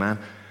 here you go, man.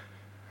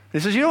 He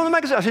says, you don't want the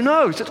magazine? I said,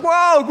 no. He said,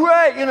 whoa,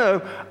 great, you know.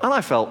 And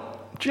I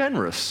felt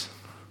generous.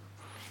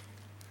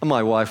 And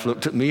my wife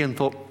looked at me and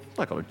thought,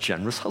 I got a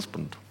generous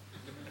husband.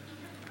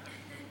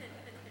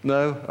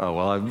 No? Oh,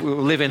 well, I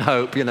live in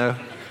hope, you know.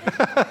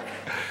 And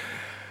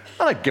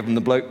I'd given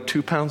the bloke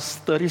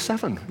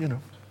 £2.37, you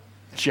know.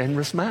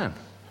 Generous man.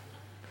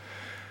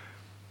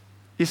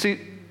 You see,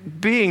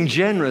 being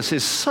generous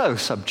is so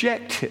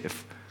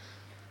subjective.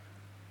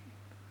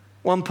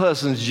 One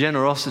person's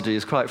generosity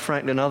is quite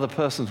frankly another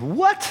person's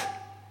what?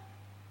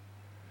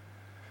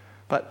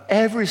 But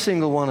every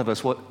single one of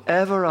us,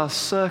 whatever our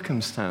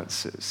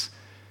circumstances,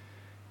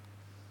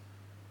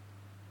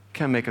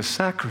 can make a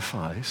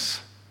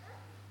sacrifice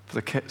for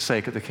the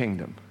sake of the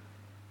kingdom.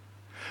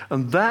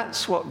 And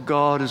that's what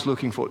God is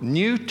looking for.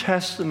 New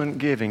Testament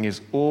giving is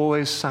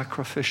always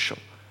sacrificial.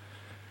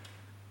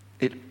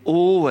 It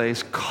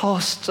always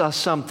costs us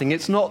something.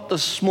 It's not the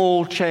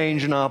small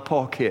change in our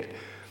pocket.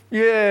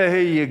 Yeah,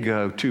 here you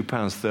go,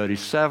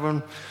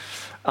 £2.37.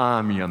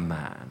 I'm your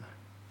man.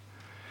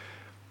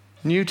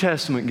 New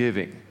Testament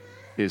giving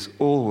is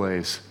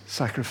always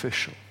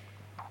sacrificial.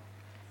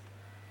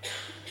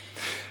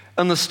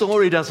 And the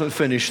story doesn't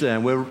finish there.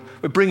 We're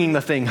bringing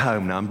the thing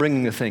home now. I'm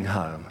bringing the thing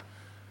home.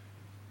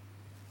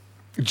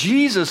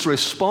 Jesus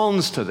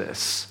responds to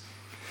this.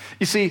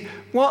 You see,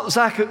 what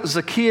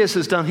Zacchaeus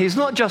has done, he's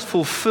not just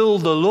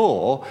fulfilled the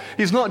law,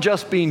 he's not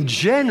just been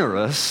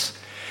generous,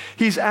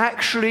 he's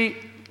actually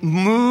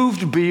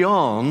moved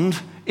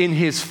beyond in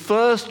his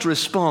first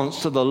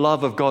response to the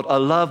love of God, a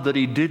love that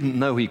he didn't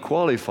know he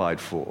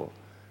qualified for.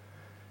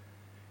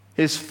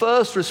 His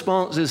first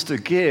response is to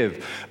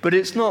give, but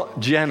it's not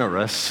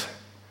generous,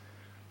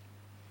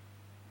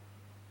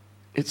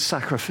 it's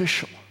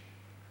sacrificial.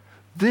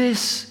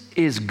 This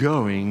is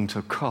going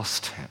to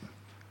cost him.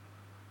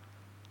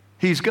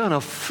 He's going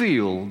to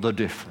feel the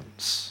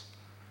difference.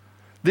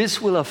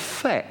 This will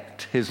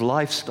affect his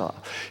lifestyle,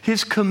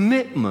 his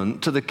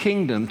commitment to the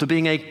kingdom, to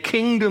being a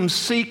kingdom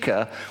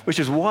seeker, which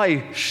is why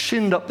he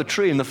shinned up the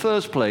tree in the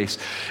first place,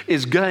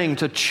 is going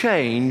to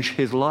change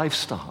his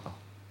lifestyle.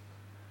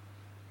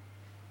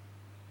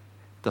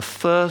 The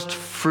first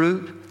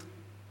fruit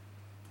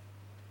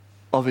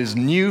of his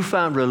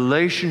newfound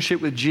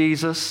relationship with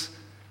Jesus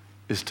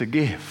is to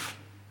give.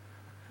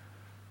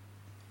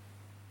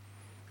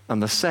 And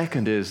the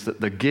second is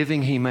that the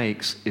giving he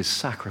makes is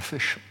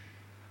sacrificial.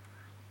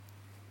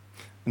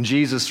 And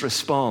Jesus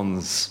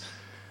responds.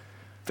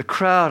 The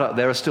crowd up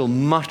there are still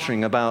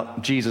muttering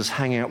about Jesus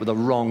hanging out with the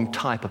wrong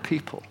type of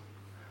people.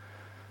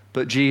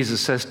 But Jesus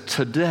says,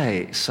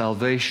 today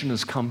salvation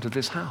has come to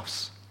this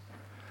house.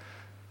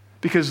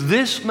 Because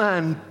this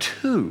man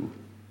too,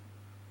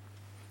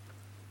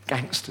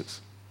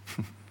 gangsters,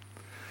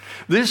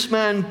 this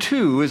man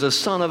too is a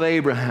son of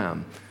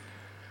Abraham.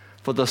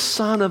 For the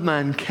Son of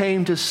Man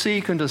came to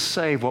seek and to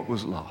save what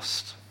was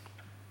lost.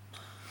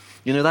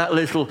 You know, that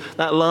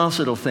last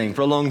little thing,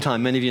 for a long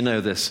time, many of you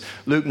know this,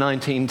 Luke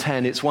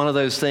 19:10, it's one of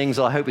those things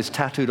I hope is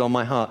tattooed on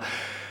my heart.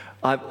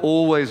 I've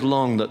always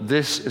longed that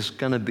this is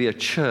going to be a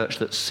church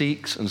that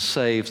seeks and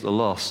saves the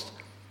lost.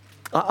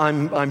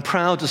 I'm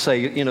proud to say,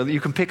 you know,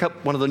 you can pick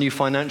up one of the new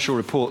financial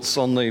reports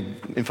on the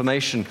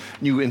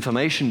new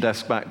information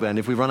desk back then.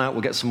 If we run out,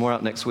 we'll get some more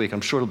out next week. I'm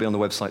sure it'll be on the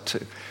website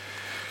too.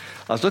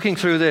 I was looking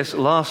through this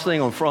last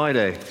thing on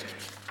Friday,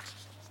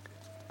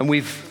 and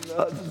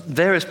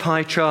there is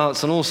pie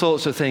charts and all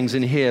sorts of things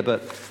in here,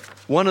 but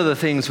one of the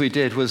things we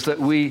did was that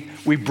we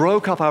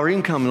broke up our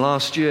income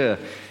last year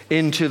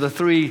into the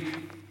 3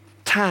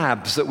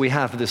 tabs that we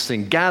have for this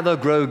thing: gather,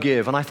 grow,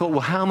 give. And I thought, well,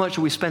 how much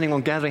are we spending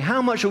on gathering?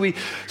 How much are we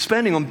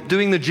spending on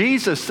doing the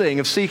Jesus thing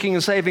of seeking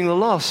and saving the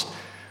lost?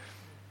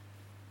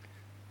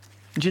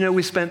 Do you know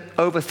we spent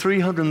over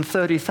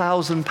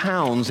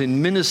 £330,000 in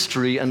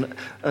ministry and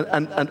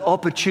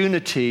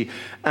opportunity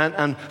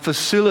and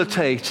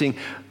facilitating?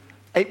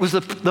 It was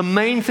the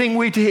main thing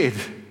we did.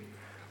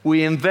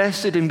 We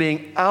invested in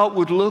being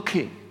outward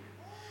looking,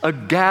 a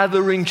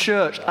gathering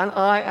church. And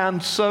I am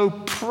so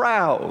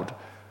proud,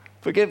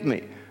 forgive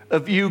me,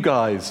 of you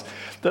guys,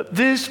 that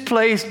this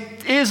place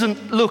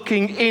isn't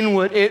looking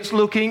inward, it's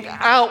looking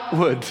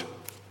outward.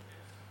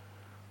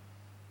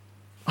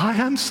 I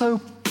am so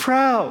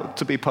proud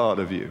to be part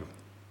of you.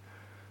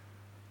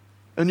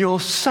 And your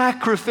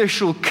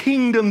sacrificial,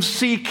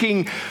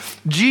 kingdom-seeking,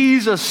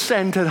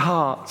 Jesus-centered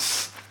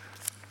hearts.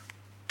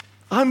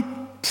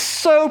 I'm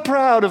so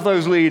proud of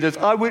those leaders.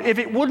 If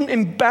it wouldn't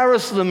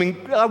embarrass them,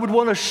 I would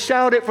want to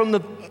shout it from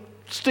the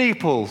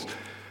steeples.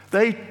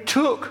 They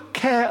took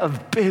care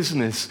of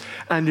business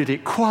and did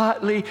it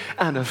quietly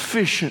and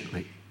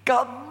efficiently.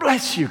 God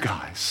bless you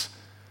guys.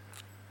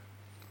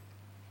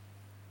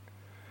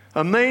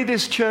 And may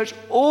this church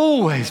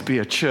always be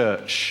a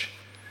church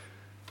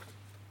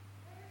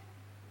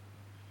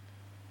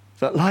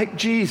that, like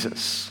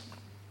Jesus,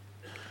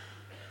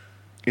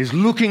 is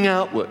looking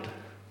outward,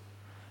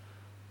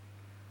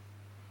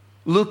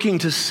 looking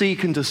to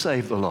seek and to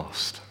save the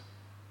lost.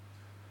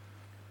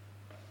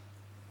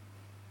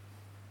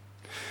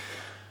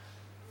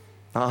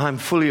 Now, I'm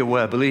fully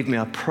aware, believe me,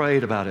 I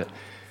prayed about it.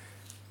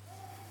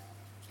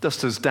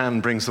 Just as Dan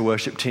brings the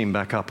worship team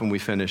back up and we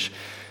finish,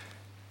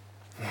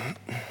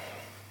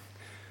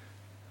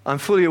 I'm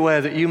fully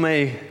aware that you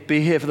may be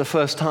here for the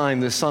first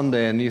time this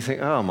Sunday and you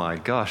think, oh my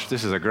gosh,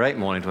 this is a great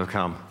morning to have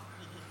come.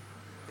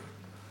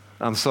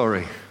 I'm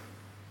sorry.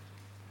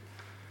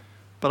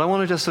 But I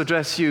want to just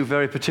address you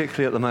very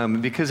particularly at the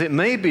moment, because it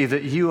may be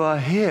that you are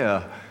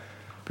here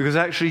because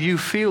actually you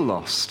feel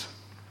lost.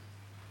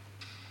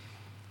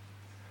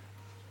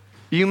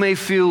 You may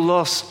feel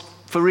lost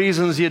for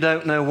reasons you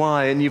don't know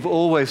why, and you've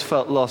always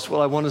felt lost,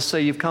 well, I want to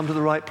say you've come to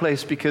the right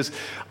place, because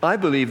I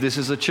believe this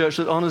is a church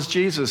that honors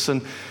Jesus.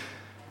 And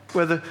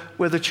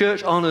where the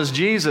church honors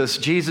Jesus,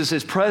 Jesus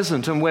is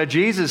present. And where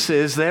Jesus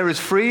is, there is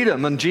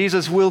freedom. And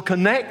Jesus will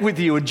connect with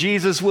you, and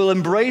Jesus will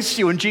embrace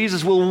you, and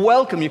Jesus will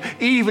welcome you,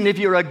 even if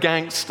you're a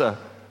gangster.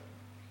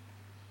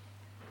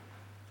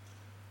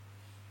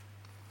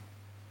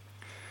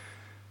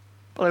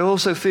 But I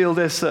also feel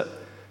this, that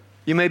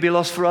you may be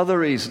lost for other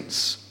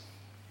reasons.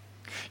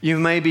 You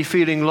may be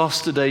feeling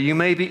lost today. You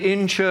may be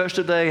in church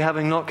today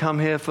having not come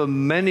here for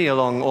many a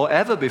long or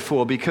ever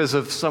before because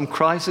of some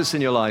crisis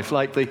in your life,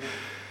 like the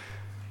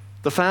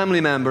family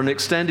member, an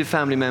extended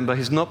family member.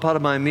 He's not part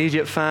of my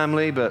immediate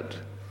family, but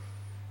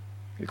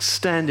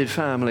extended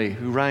family,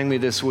 who rang me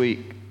this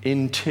week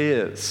in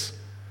tears.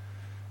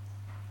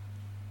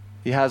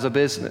 He has a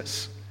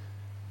business.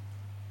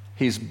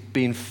 He's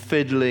been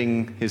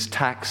fiddling his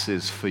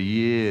taxes for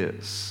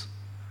years.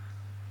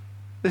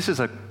 This is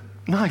a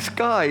nice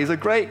guy. He's a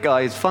great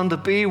guy. He's fun to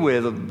be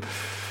with.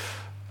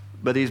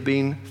 But he's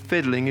been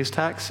fiddling his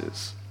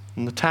taxes.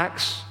 And the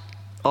tax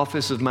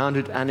office has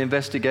mounted an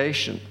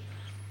investigation.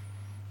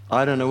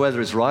 I don't know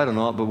whether it's right or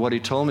not, but what he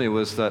told me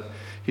was that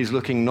he's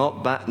looking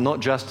not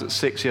just at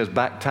 6 years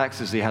back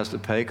taxes he has to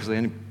pay, because they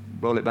only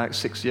roll it back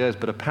 6 years,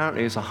 but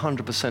apparently it's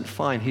 100%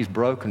 fine. He's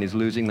broken. He's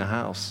losing the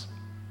house.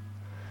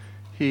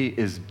 He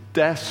is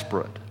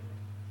desperate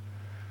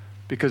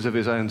because of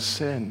his own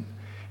sin.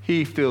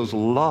 He feels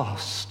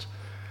lost.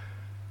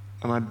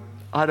 And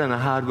I don't know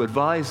how to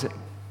advise him.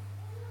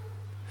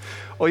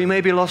 Or you may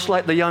be lost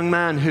like the young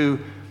man who,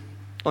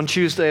 on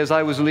Tuesday as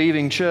I was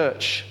leaving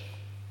church,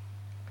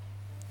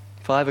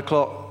 5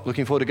 o'clock,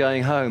 looking forward to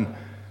going home,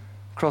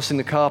 crossing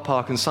the car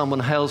park, and someone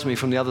hails me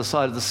from the other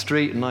side of the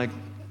street, and I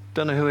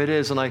don't know who it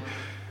is, and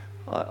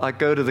I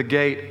go to the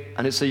gate,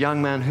 and it's a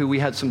young man who we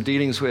had some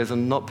dealings with,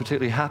 and not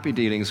particularly happy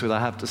dealings with, I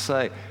have to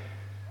say.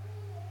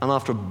 And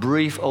after a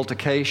brief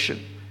altercation,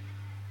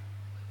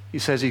 he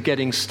says he's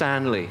getting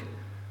Stanley,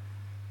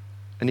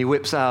 and he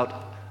whips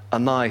out a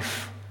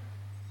knife,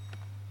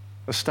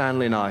 a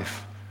Stanley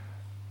knife.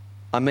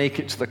 I make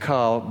it to the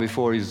car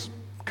before he's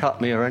cut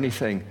me or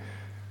anything.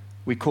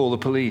 We call the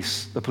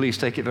police. The police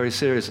take it very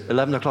serious.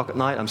 11 o'clock at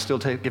night, I'm still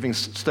giving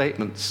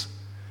statements.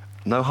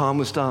 No harm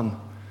was done.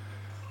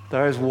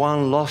 There is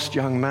one lost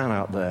young man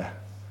out there.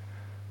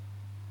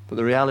 But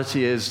the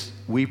reality is,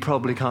 we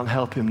probably can't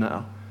help him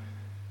now,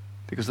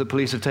 because the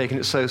police have taken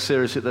it so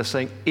seriously, they're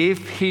saying,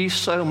 if he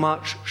so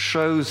much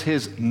shows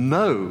his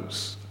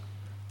nose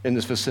in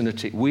this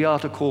vicinity, we are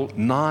to call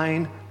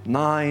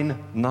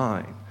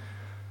 999.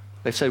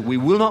 They say, we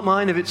will not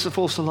mind if it's a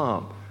false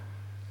alarm.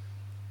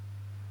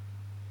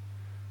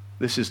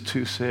 This is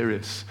too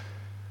serious.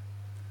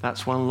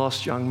 That's one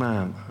lost young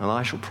man, and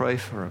I shall pray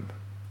for him.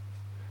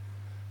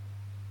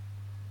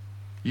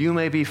 You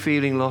may be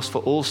feeling lost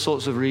for all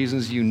sorts of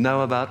reasons you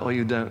know about or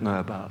you don't know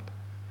about.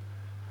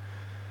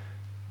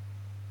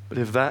 But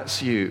if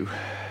that's you,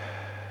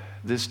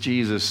 this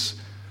Jesus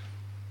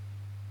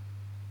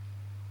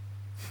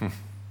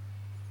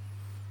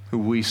who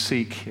we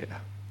seek here,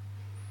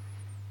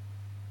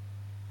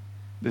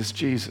 this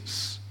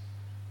Jesus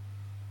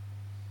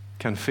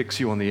can fix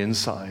you on the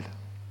inside.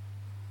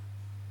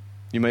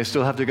 You may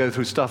still have to go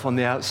through stuff on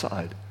the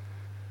outside,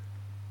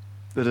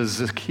 that as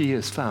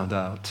Zacchaeus found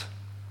out,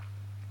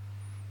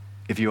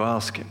 if you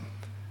ask him,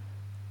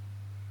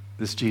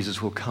 this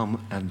Jesus will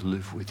come and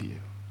live with you.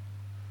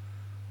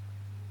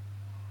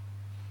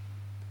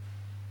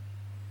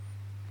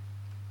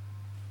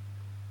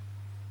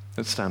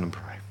 Let's stand and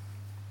pray.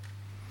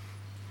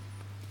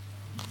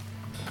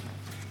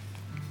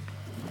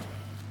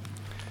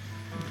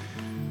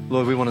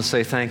 Lord, we want to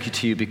say thank you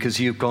to you, because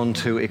you've gone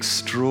to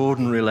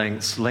extraordinary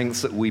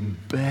lengths that we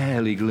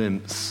barely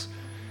glimpse,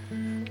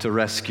 to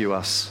rescue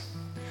us.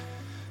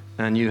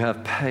 And you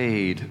have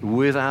paid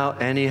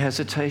without any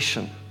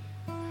hesitation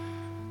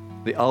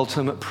the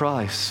ultimate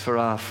price for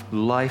our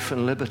life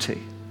and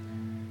liberty.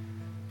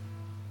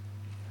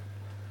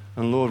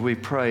 And Lord, we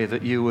pray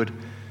that you would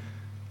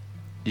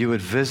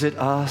visit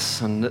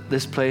us, and that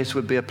this place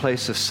would be a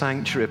place of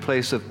sanctuary, a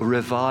place of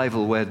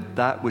revival, where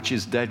that which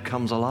is dead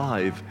comes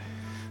alive.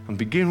 And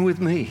begin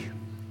with me.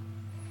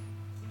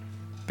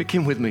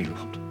 Begin with me,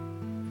 Lord.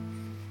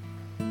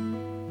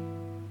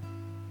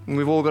 And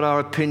we've all got our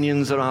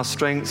opinions and our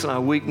strengths and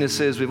our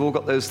weaknesses. We've all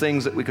got those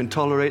things that we can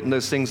tolerate and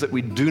those things that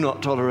we do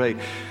not tolerate.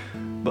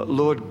 But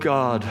Lord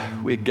God,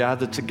 we're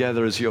gathered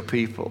together as your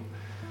people.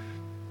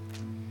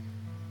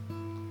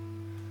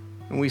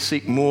 And we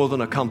seek more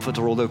than a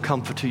comforter, although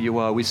comforter you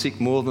are. We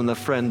seek more than a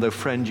friend, though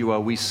friend you are.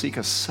 We seek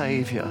a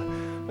Savior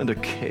and a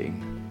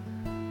King.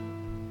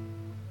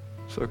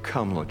 So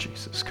come, Lord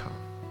Jesus, come.